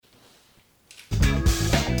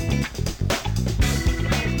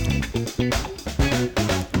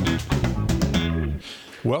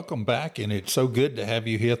Welcome back, and it's so good to have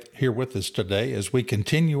you here with us today as we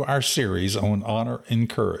continue our series on Honor and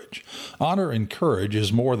Courage. Honor and courage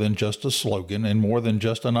is more than just a slogan and more than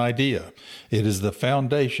just an idea. It is the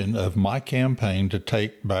foundation of my campaign to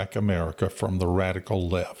take back America from the radical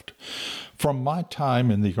left. From my time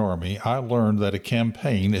in the Army, I learned that a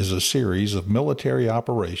campaign is a series of military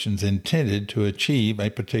operations intended to achieve a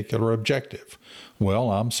particular objective.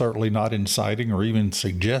 Well, I'm certainly not inciting or even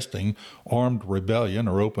suggesting armed rebellion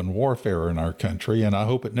or open warfare in our country, and I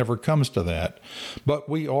hope it never comes to that. But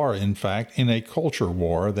we are, in fact, in a culture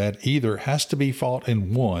war that either has to be fought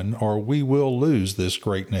and won, or we will lose this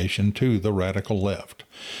great nation to the radical left.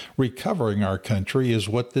 Recovering our country is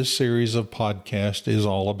what this series of podcasts is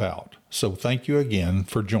all about. So thank you again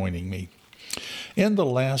for joining me. In the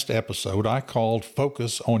last episode I called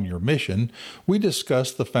Focus on Your Mission, we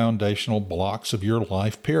discussed the foundational blocks of your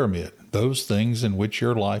life pyramid, those things in which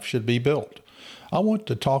your life should be built. I want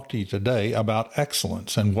to talk to you today about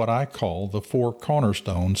excellence and what I call the 4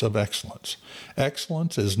 cornerstones of excellence.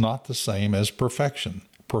 Excellence is not the same as perfection.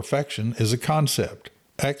 Perfection is a concept.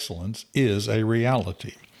 Excellence is a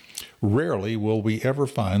reality. Rarely will we ever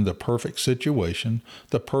find the perfect situation,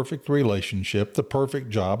 the perfect relationship, the perfect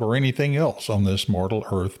job, or anything else on this mortal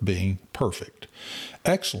earth being perfect.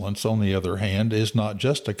 Excellence, on the other hand, is not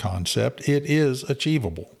just a concept, it is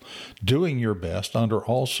achievable. Doing your best under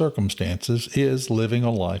all circumstances is living a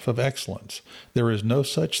life of excellence. There is no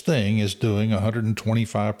such thing as doing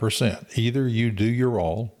 125%. Either you do your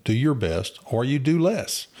all, do your best, or you do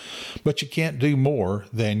less. But you can't do more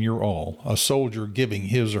than your all. A soldier giving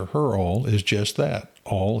his or her all is just that,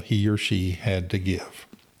 all he or she had to give.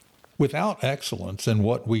 Without excellence in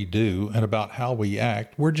what we do and about how we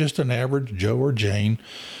act, we're just an average Joe or Jane,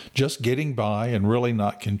 just getting by and really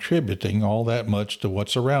not contributing all that much to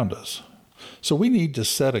what's around us. So we need to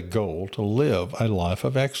set a goal to live a life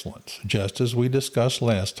of excellence, just as we discussed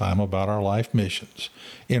last time about our life missions.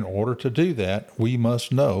 In order to do that, we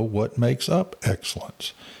must know what makes up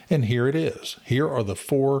excellence. And here it is. Here are the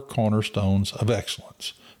 4 cornerstones of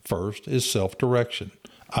excellence. First is self-direction.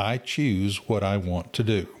 I choose what I want to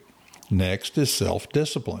do. Next is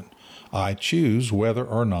self-discipline. I choose whether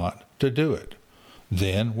or not to do it.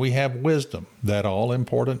 Then we have wisdom, that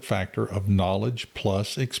all-important factor of knowledge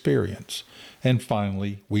plus experience. And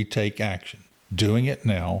finally, we take action, doing it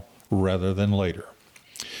now rather than later.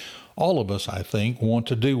 All of us, I think, want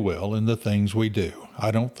to do well in the things we do. I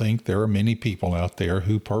don't think there are many people out there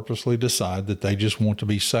who purposely decide that they just want to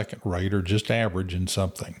be second-rate or just average in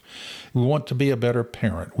something. We want to be a better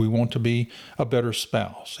parent. We want to be a better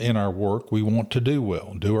spouse. In our work, we want to do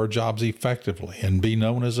well, do our jobs effectively, and be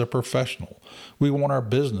known as a professional. We want our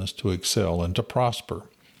business to excel and to prosper.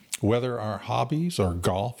 Whether our hobbies are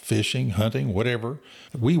golf, fishing, hunting, whatever,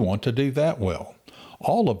 we want to do that well.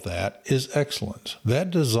 All of that is excellence. That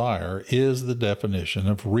desire is the definition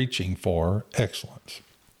of reaching for excellence.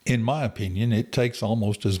 In my opinion, it takes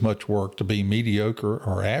almost as much work to be mediocre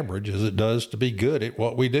or average as it does to be good at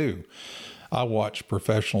what we do. I watch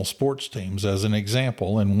professional sports teams as an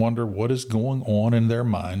example and wonder what is going on in their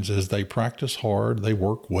minds as they practice hard, they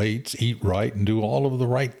work weights, eat right, and do all of the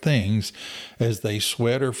right things as they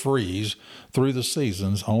sweat or freeze through the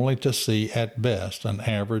seasons only to see at best an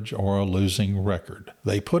average or a losing record.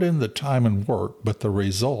 They put in the time and work, but the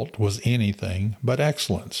result was anything but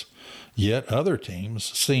excellence. Yet other teams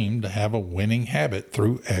seem to have a winning habit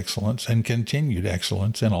through excellence and continued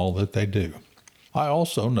excellence in all that they do. I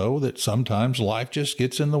also know that sometimes life just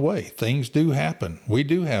gets in the way. Things do happen. We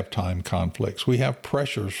do have time conflicts. We have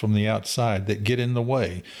pressures from the outside that get in the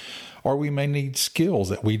way. Or we may need skills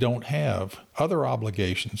that we don't have. Other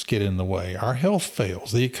obligations get in the way. Our health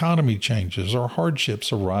fails. The economy changes. Or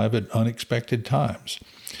hardships arrive at unexpected times.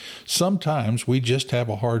 Sometimes we just have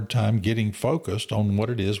a hard time getting focused on what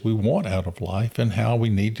it is we want out of life and how we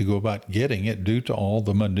need to go about getting it due to all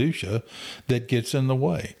the minutia that gets in the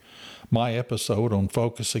way. My episode on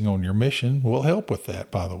focusing on your mission will help with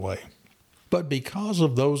that, by the way. But because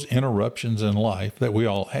of those interruptions in life that we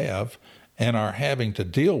all have and are having to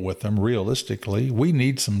deal with them realistically, we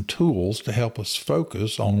need some tools to help us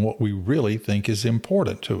focus on what we really think is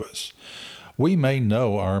important to us. We may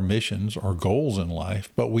know our missions or goals in life,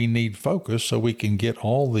 but we need focus so we can get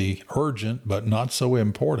all the urgent but not so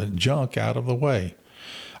important junk out of the way.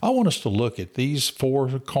 I want us to look at these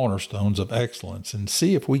 4 cornerstones of excellence and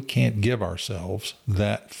see if we can't give ourselves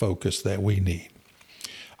that focus that we need.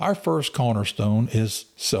 Our first cornerstone is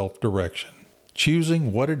self-direction,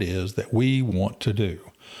 choosing what it is that we want to do.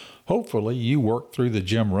 Hopefully you worked through the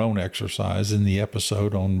Jim Rohn exercise in the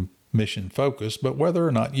episode on mission focus, but whether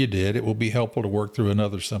or not you did, it will be helpful to work through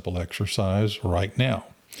another simple exercise right now.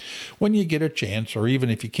 When you get a chance, or even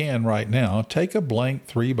if you can right now, take a blank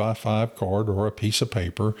 3x5 card or a piece of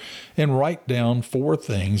paper and write down 4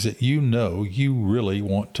 things that you know you really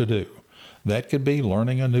want to do. That could be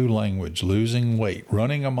learning a new language, losing weight,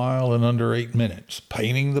 running a mile in under 8 minutes,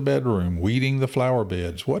 painting the bedroom, weeding the flower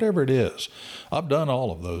beds, whatever it is. I've done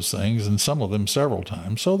all of those things, and some of them several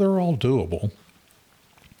times, so they're all doable.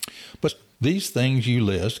 But these things you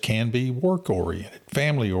list can be work-oriented,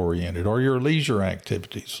 family-oriented, or your leisure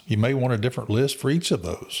activities. You may want a different list for each of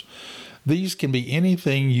those. These can be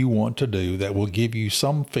anything you want to do that will give you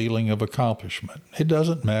some feeling of accomplishment. It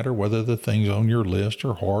doesn't matter whether the things on your list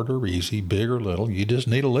are hard or easy, big or little. You just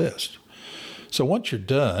need a list. So once you're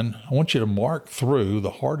done, I want you to mark through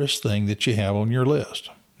the hardest thing that you have on your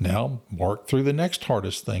list. Now, mark through the next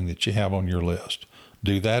hardest thing that you have on your list.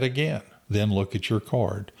 Do that again. Then look at your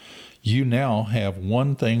card. You now have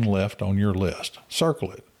one thing left on your list.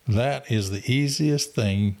 Circle it. That is the easiest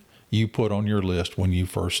thing you put on your list when you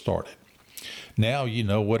first started. Now you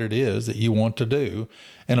know what it is that you want to do,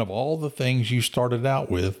 and of all the things you started out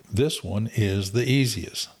with, this one is the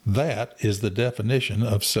easiest. That is the definition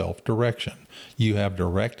of self-direction. You have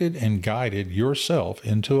directed and guided yourself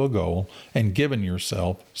into a goal and given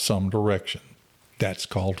yourself some direction. That's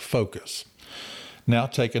called focus. Now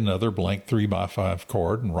take another blank 3x5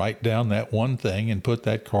 card and write down that one thing and put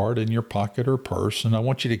that card in your pocket or purse. And I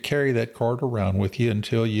want you to carry that card around with you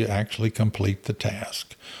until you actually complete the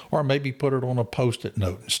task. Or maybe put it on a Post-it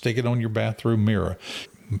note and stick it on your bathroom mirror.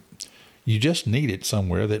 You just need it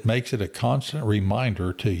somewhere that makes it a constant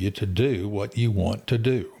reminder to you to do what you want to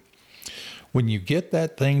do. When you get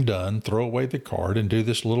that thing done, throw away the card and do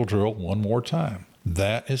this little drill one more time.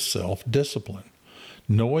 That is self-discipline.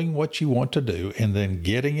 Knowing what you want to do and then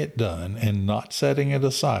getting it done and not setting it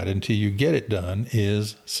aside until you get it done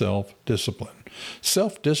is self-discipline.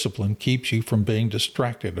 Self-discipline keeps you from being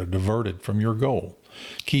distracted or diverted from your goal.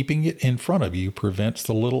 Keeping it in front of you prevents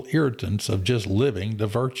the little irritants of just living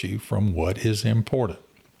divert you from what is important.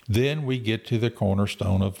 Then we get to the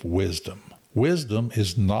cornerstone of wisdom. Wisdom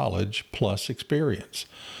is knowledge plus experience.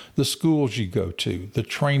 The schools you go to, the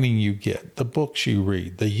training you get, the books you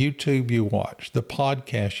read, the YouTube you watch, the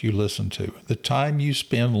podcasts you listen to, the time you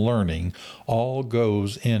spend learning all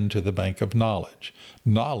goes into the bank of knowledge.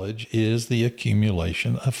 Knowledge is the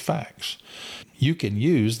accumulation of facts. You can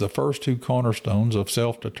use the first 2 cornerstones of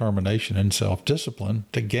self-determination and self-discipline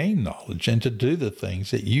to gain knowledge and to do the things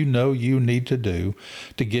that you know you need to do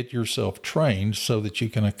to get yourself trained so that you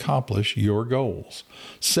can accomplish your goals.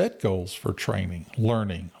 Set goals for training,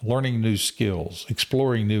 learning new skills,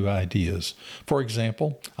 exploring new ideas. For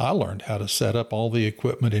example, I learned how to set up all the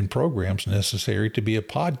equipment and programs necessary to be a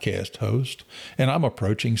podcast host, and I'm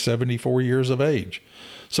approaching 74 years of age.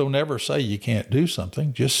 So never say you can't do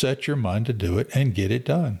something. Just set your mind to do it and get it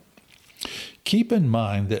done. Keep in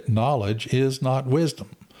mind that knowledge is not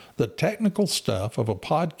wisdom. The technical stuff of a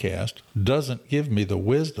podcast doesn't give me the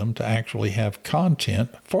wisdom to actually have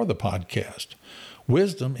content for the podcast.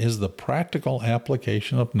 Wisdom is the practical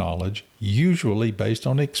application of knowledge, usually based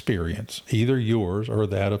on experience, either yours or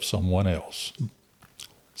that of someone else.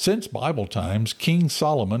 Since Bible times, King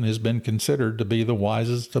Solomon has been considered to be the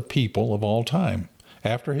wisest of people of all time.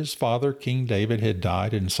 After his father, King David, had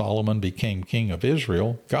died and Solomon became king of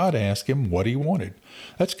Israel, God asked him what he wanted.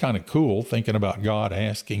 That's kind of cool, thinking about God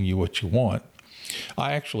asking you what you want.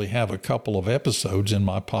 I actually have a couple of episodes in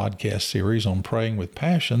my podcast series on Praying with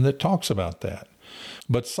Passion that talks about that.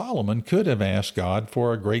 But Solomon could have asked God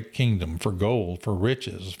for a great kingdom, for gold, for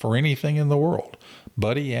riches, for anything in the world.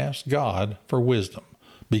 But he asked God for wisdom.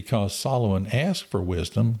 Because Solomon asked for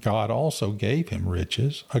wisdom, God also gave him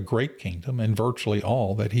riches, a great kingdom, and virtually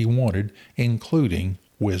all that he wanted, including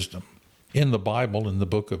wisdom. In the Bible, in the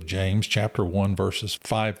book of James, chapter 1, verses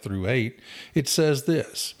 5 through 8, it says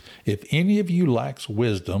this, "If any of you lacks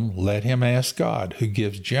wisdom, let him ask God, who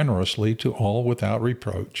gives generously to all without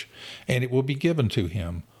reproach, and it will be given to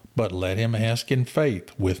him. But let him ask in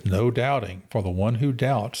faith, with no doubting, for the one who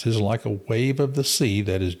doubts is like a wave of the sea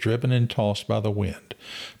that is driven and tossed by the wind.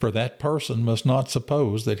 For that person must not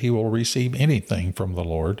suppose that he will receive anything from the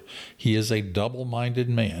Lord. He is a double-minded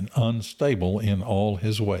man, unstable in all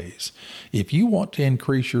his ways." If you want to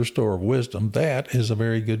increase your store of wisdom, that is a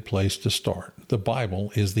very good place to start. The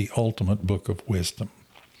Bible is the ultimate book of wisdom.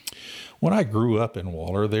 When I grew up in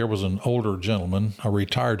Waller, there was an older gentleman, a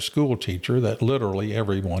retired school teacher that literally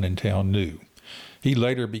everyone in town knew. He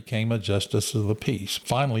later became a justice of the peace.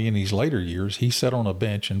 Finally, in his later years, he sat on a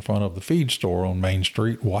bench in front of the feed store on Main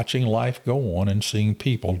Street, watching life go on and seeing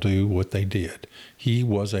people do what they did. He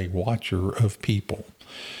was a watcher of people.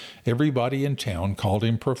 Everybody in town called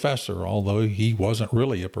him professor, although he wasn't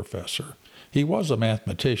really a professor. He was a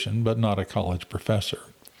mathematician, but not a college professor.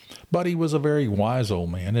 But he was a very wise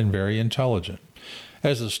old man and very intelligent.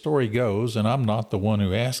 As the story goes, and I'm not the one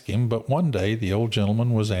who asked him, but one day the old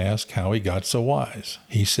gentleman was asked how he got so wise.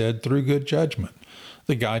 He said, through good judgment.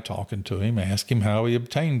 The guy talking to him asked him how he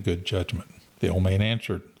obtained good judgment. The old man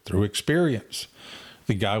answered, through experience.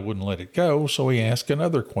 The guy wouldn't let it go, so he asked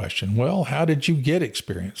another question. Well, how did you get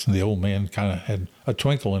experience? And the old man kind of had a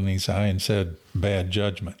twinkle in his eye and said, bad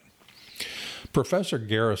judgment. Professor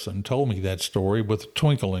Garrison told me that story with a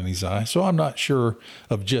twinkle in his eye, so I'm not sure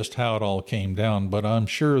of just how it all came down, but I'm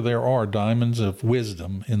sure there are diamonds of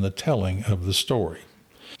wisdom in the telling of the story.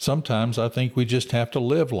 Sometimes I think we just have to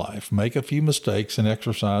live life, make a few mistakes, and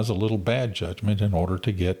exercise a little bad judgment in order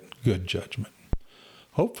to get good judgment.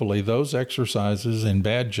 Hopefully, those exercises in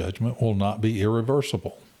bad judgment will not be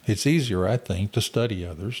irreversible. It's easier, I think, to study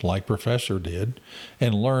others, like Professor did,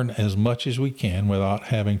 and learn as much as we can without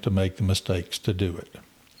having to make the mistakes to do it.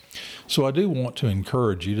 So I do want to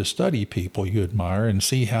encourage you to study people you admire and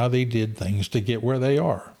see how they did things to get where they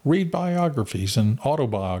are. Read biographies and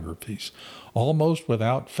autobiographies. Almost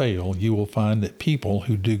without fail, you will find that people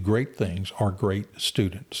who do great things are great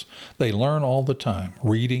students. They learn all the time,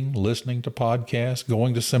 reading, listening to podcasts,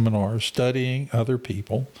 going to seminars, studying other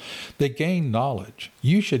people. They gain knowledge.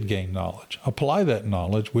 You should gain knowledge. Apply that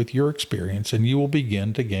knowledge with your experience, and you will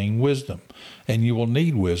begin to gain wisdom. And you will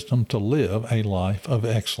need wisdom to live a life of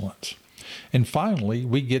excellence. And finally,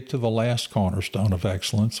 we get to the last cornerstone of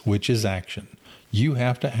excellence, which is action. You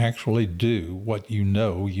have to actually do what you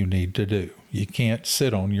know you need to do. You can't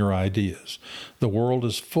sit on your ideas. The world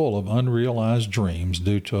is full of unrealized dreams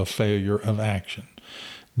due to a failure of action.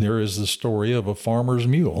 There is the story of a farmer's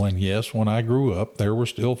mule, and yes, when I grew up, there were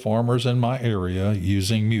still farmers in my area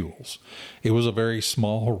using mules. It was a very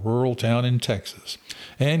small rural town in Texas.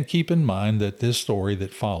 And keep in mind that this story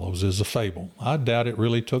that follows is a fable. I doubt it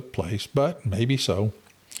really took place, but maybe so.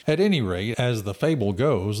 At any rate, as the fable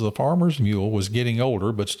goes, the farmer's mule was getting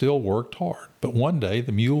older but still worked hard. But one day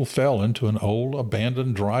the mule fell into an old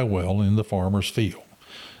abandoned dry well in the farmer's field.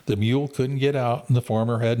 The mule couldn't get out, and the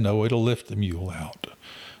farmer had no way to lift the mule out.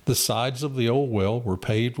 The sides of the old well were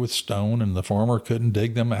paved with stone, and the farmer couldn't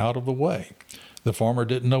dig them out of the way. The farmer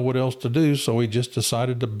didn't know what else to do, so he just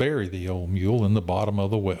decided to bury the old mule in the bottom of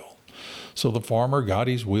the well. So the farmer got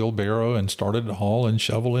his wheelbarrow and started to haul and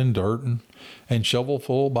shovel in dirt, and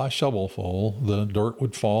shovelful by shovelful, the dirt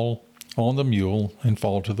would fall on the mule and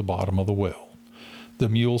fall to the bottom of the well. The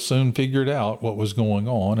mule soon figured out what was going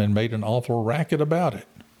on and made an awful racket about it.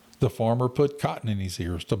 The farmer put cotton in his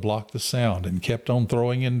ears to block the sound and kept on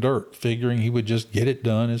throwing in dirt, figuring he would just get it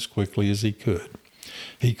done as quickly as he could.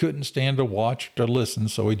 He couldn't stand to watch or to listen,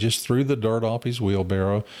 so he just threw the dirt off his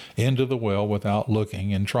wheelbarrow into the well without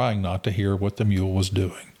looking and trying not to hear what the mule was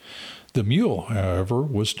doing. The mule, however,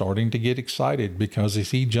 was starting to get excited because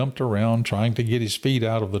as he jumped around trying to get his feet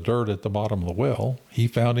out of the dirt at the bottom of the well, he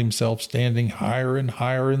found himself standing higher and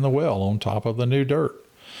higher in the well on top of the new dirt.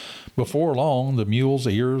 Before long, the mule's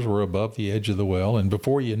ears were above the edge of the well, and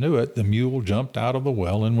before you knew it, the mule jumped out of the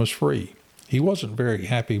well and was free. He wasn't very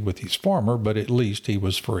happy with his farmer, but at least he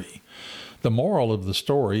was free. The moral of the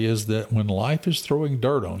story is that when life is throwing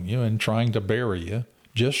dirt on you and trying to bury you,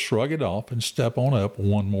 just shrug it off and step on up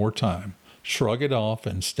one more time. Shrug it off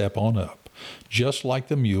and step on up. Just like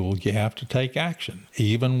the mule, you have to take action,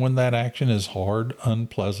 even when that action is hard,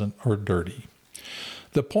 unpleasant, or dirty.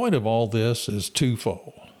 The point of all this is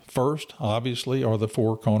twofold. First, obviously, are the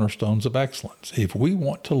 4 cornerstones of excellence. If we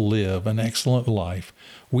want to live an excellent life,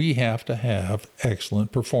 we have to have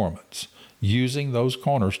excellent performance. Using those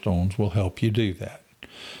cornerstones will help you do that.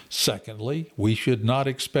 Secondly, we should not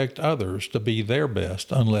expect others to be their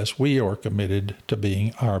best unless we are committed to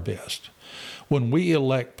being our best. When we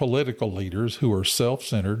elect political leaders who are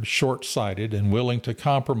self-centered, short-sighted, and willing to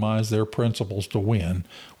compromise their principles to win,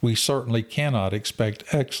 we certainly cannot expect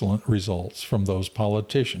excellent results from those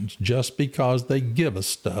politicians just because they give us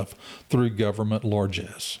stuff through government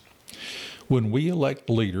largesse. When we elect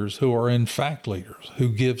leaders who are in fact leaders, who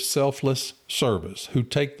give selfless service, who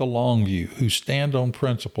take the long view, who stand on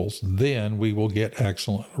principles, then we will get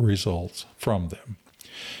excellent results from them.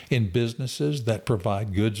 In businesses that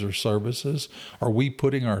provide goods or services, are we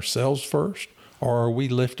putting ourselves first? Or are we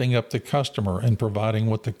lifting up the customer and providing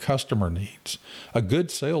what the customer needs? A good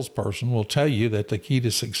salesperson will tell you that the key to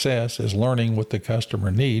success is learning what the customer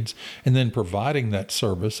needs and then providing that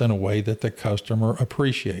service in a way that the customer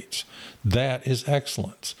appreciates. That is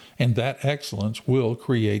excellence, and that excellence will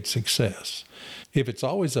create success. If it's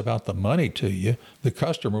always about the money to you, the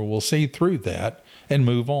customer will see through that and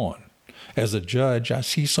move on. As a judge, I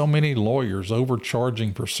see so many lawyers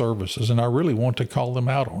overcharging for services, and I really want to call them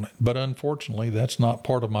out on it. But unfortunately, that's not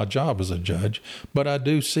part of my job as a judge, but I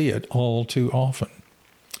do see it all too often.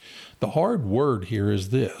 The hard word here is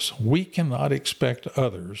this: we cannot expect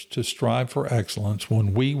others to strive for excellence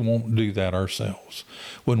when we won't do that ourselves.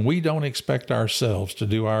 When we don't expect ourselves to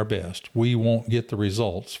do our best, we won't get the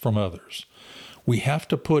results from others. We have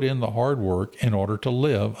to put in the hard work in order to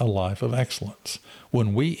live a life of excellence.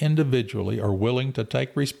 When we individually are willing to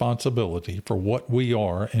take responsibility for what we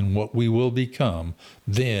are and what we will become,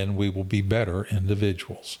 then we will be better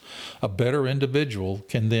individuals. A better individual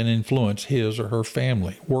can then influence his or her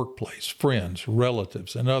family, workplace, friends,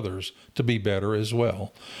 relatives, and others to be better as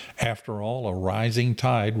well. After all, a rising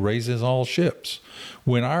tide raises all ships.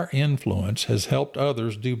 When our influence has helped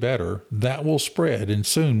others do better, that will spread, and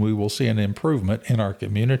soon we will see an improvement in our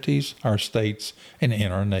communities, our states, and in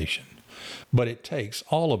our nation. But it takes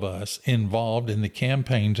all of us involved in the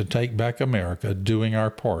campaign to take back America doing our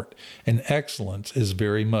part, and excellence is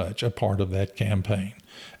very much a part of that campaign.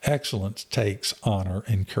 Excellence takes honor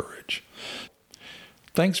and courage.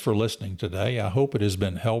 Thanks for listening today. I hope it has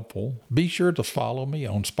been helpful. Be sure to follow me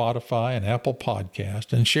on Spotify and Apple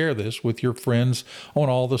Podcast and share this with your friends on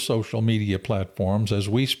all the social media platforms as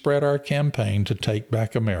we spread our campaign to take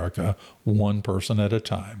back America one person at a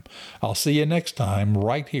time. I'll see you next time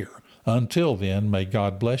right here. Until then, may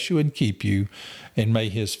God bless you and keep you, and may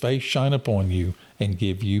his face shine upon you and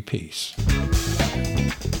give you peace.